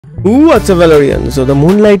What's up, Valorian? So the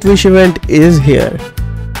Moonlight Wish event is here,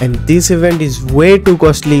 and this event is way too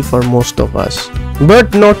costly for most of us.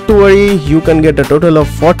 But not to worry, you can get a total of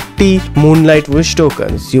 40 Moonlight Wish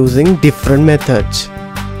tokens using different methods.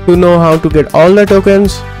 To know how to get all the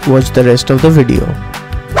tokens, watch the rest of the video.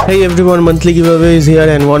 Hey everyone, monthly giveaway is here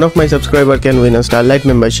and one of my subscribers can win a Starlight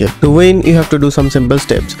membership. To win, you have to do some simple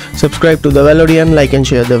steps. Subscribe to the Valorian, like and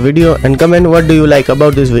share the video, and comment what do you like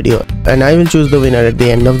about this video, and I will choose the winner at the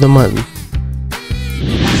end of the month.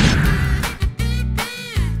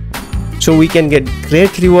 So we can get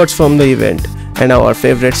great rewards from the event, and our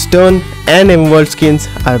favorite stone and emerald skins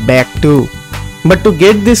are back too. But to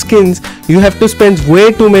get these skins, you have to spend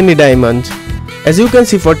way too many diamonds. As you can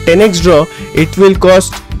see, for 10x draw, it will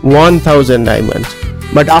cost 1000 diamonds.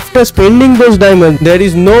 But after spending those diamonds, there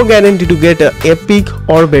is no guarantee to get an epic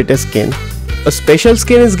or better skin. A special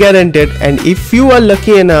skin is guaranteed, and if you are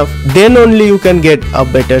lucky enough, then only you can get a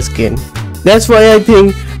better skin. That's why I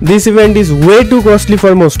think this event is way too costly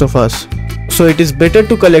for most of us. So it is better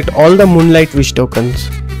to collect all the Moonlight Wish tokens.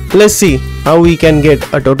 Let's see how we can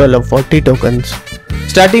get a total of 40 tokens.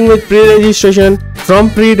 Starting with pre-registration.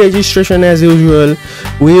 From pre-registration, as usual,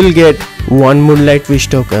 we will get one Moonlight Wish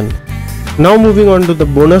token. Now moving on to the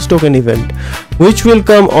bonus token event, which will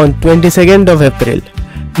come on 22nd of April.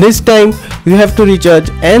 This time you have to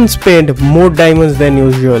recharge and spend more diamonds than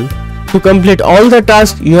usual. To complete all the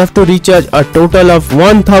tasks, you have to recharge a total of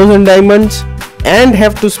 1000 diamonds and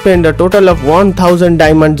have to spend a total of 1000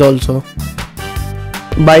 diamonds also.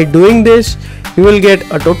 By doing this, you will get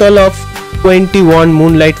a total of 21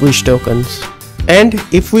 Moonlight Wish tokens. And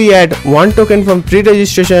if we add one token from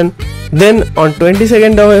pre-registration, then on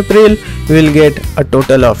 22nd of April we will get a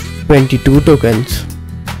total of 22 tokens.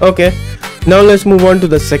 Okay, now let's move on to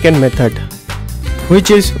the second method, which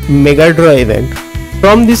is Mega Draw event.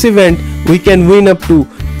 From this event we can win up to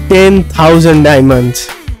 10,000 diamonds,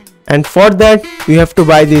 and for that you have to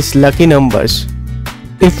buy these lucky numbers.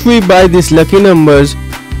 If we buy these lucky numbers,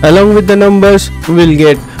 along with the numbers we will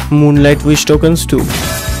get Moonlight Wish tokens too.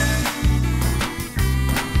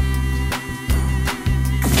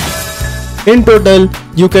 In total,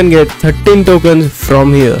 you can get 13 tokens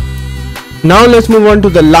from here. Now let's move on to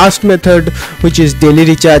the last method, which is daily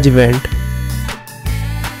recharge event.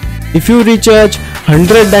 If you recharge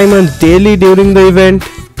 100 diamonds daily during the event,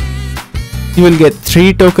 you will get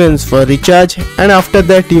 3 tokens for recharge, and after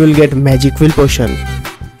that you will get magic wheel potion.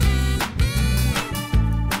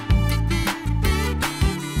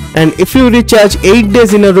 And if you recharge 8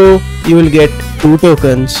 days in a row, you will get 2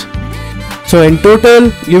 tokens. So in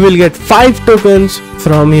total, you will get 5 tokens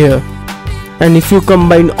from here. And if you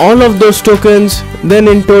combine all of those tokens, then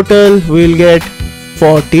in total we will get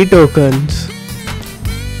 40 tokens.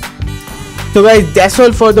 So guys, that's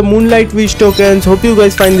all for the Moonlight Wish tokens. Hope you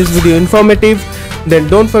guys find this video informative. Then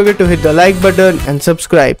don't forget to hit the like button and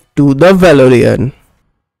subscribe to the Valorian.